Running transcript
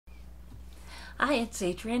Hi, it's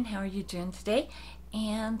Adrienne. How are you doing today?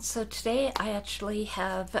 And so today I actually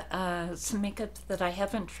have some makeup that I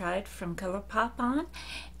haven't tried from Colourpop on,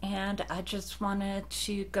 and I just wanted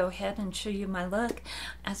to go ahead and show you my look.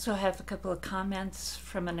 I also have a couple of comments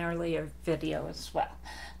from an earlier video as well.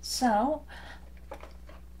 So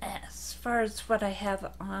as far as what I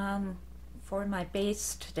have on for my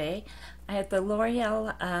base today, I have the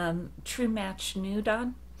L'Oreal True Match Nude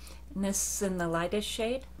on, and this is in the lightest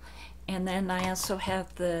shade. And then I also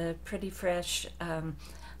have the Pretty Fresh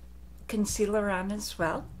concealer on as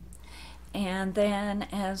well. And then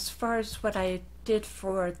as far as what I did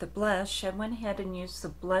for the blush, I went ahead and used the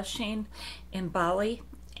blushing in Bali.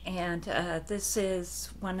 And this is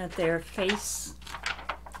one of their face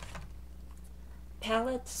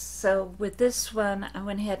palettes. So with this one, I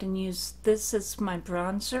went ahead and used this as my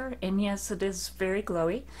bronzer. And yes, it is very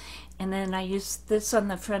glowy. And then I used this on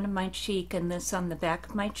the front of my cheek and this on the back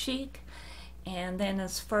of my cheek. And then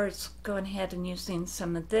as far as going ahead and using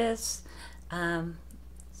some of this,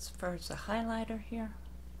 as far as a highlighter here.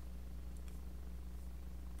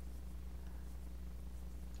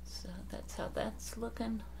 So that's how that's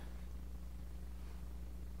looking.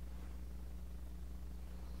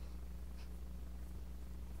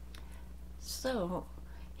 So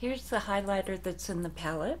here's the highlighter that's in the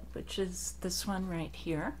palette, which is this one right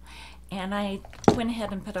here. And I went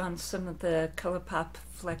ahead and put on some of the Colourpop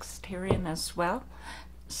Flexitarian as well.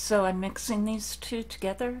 So I'm mixing these two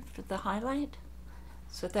together for the highlight.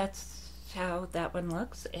 So that's how that one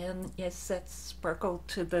looks. And yes, that's sparkle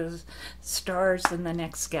to the stars in the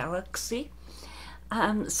next galaxy.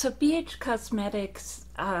 So BH Cosmetics,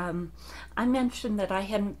 I mentioned that I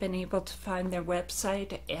hadn't been able to find their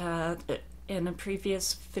website in a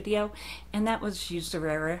previous video, and that was user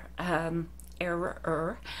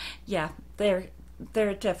error. Yeah, they're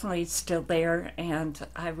definitely still there, and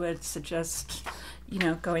I would suggest,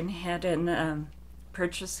 going ahead and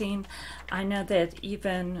purchasing. I know that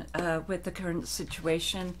even with the current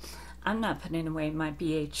situation, I'm not putting away my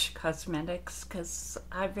BH Cosmetics because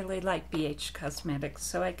I really like BH Cosmetics,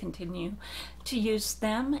 so I continue to use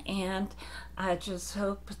them, and I just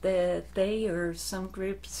hope that they or some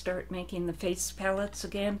group start making the face palettes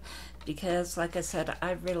again, because like I said,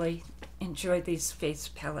 I really enjoy these face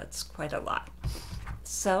palettes quite a lot.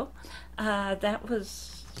 So that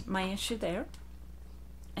was my issue there.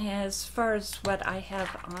 As far as what I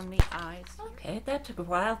have on the eyes, okay, that took a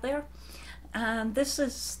while there. This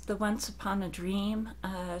is the Once Upon a Dream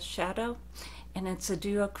shadow, and it's a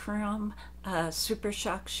duochrome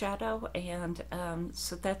Supershock shadow, and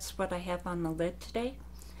so that's what I have on the lid today.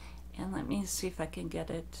 And let me see if I can get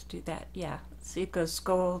it to do that. Yeah, see, it goes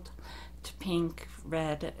gold to pink,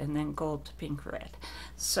 red, and then gold to pink, red.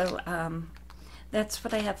 So that's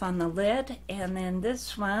what I have on the lid. And then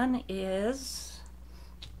this one is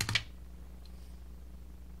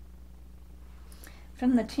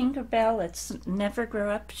from the Tinkerbell. It's Never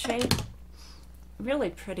Grow Up shade. Really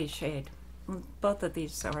pretty shade. Both of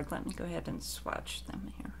these are. Let me go ahead and swatch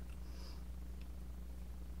them here.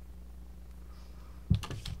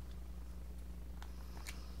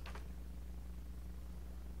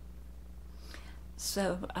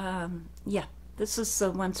 So yeah, this is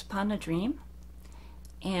the Once Upon a Dream,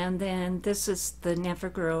 and then this is the Never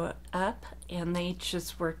Grow Up, and they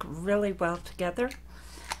just work really well together.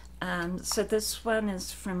 So this one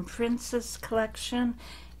is from Princess Collection,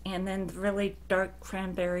 and then the really dark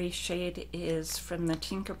cranberry shade is from the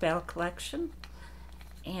Tinkerbell Collection.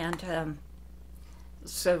 And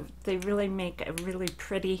so they really make a really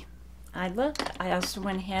pretty eye look. I also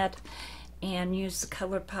went ahead and used the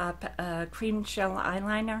Colourpop Cream Gel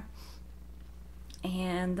Eyeliner,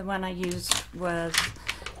 and the one I used was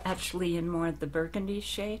actually in more of the burgundy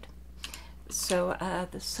shade. So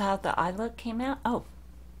this is how the eye look came out. Oh,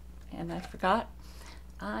 and I forgot,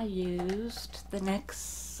 I used the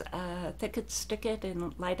NYX Thick It Stick It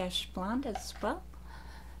in Light Ash Blonde as well.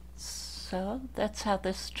 So that's how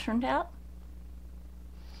this turned out.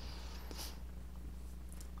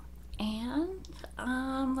 And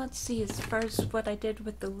let's see, as far as what I did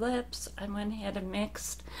with the lips, I went ahead and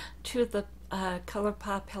mixed two of the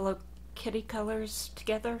Colourpop Hello Kitty colors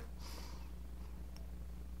together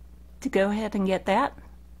to go ahead and get that.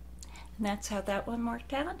 And that's how that one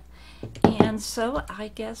worked out. And so I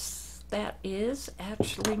guess that is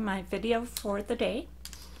actually my video for the day.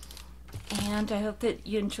 And I hope that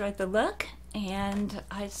you enjoyed the look. And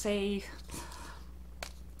I say,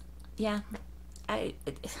 yeah, I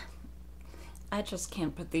just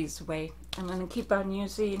can't put these away. I'm going to keep on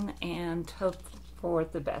using and hope for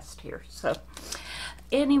the best here. So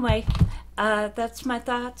anyway, That's my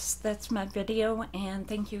thoughts. That's my video, and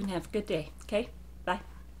thank you, and have a good day. Okay, bye.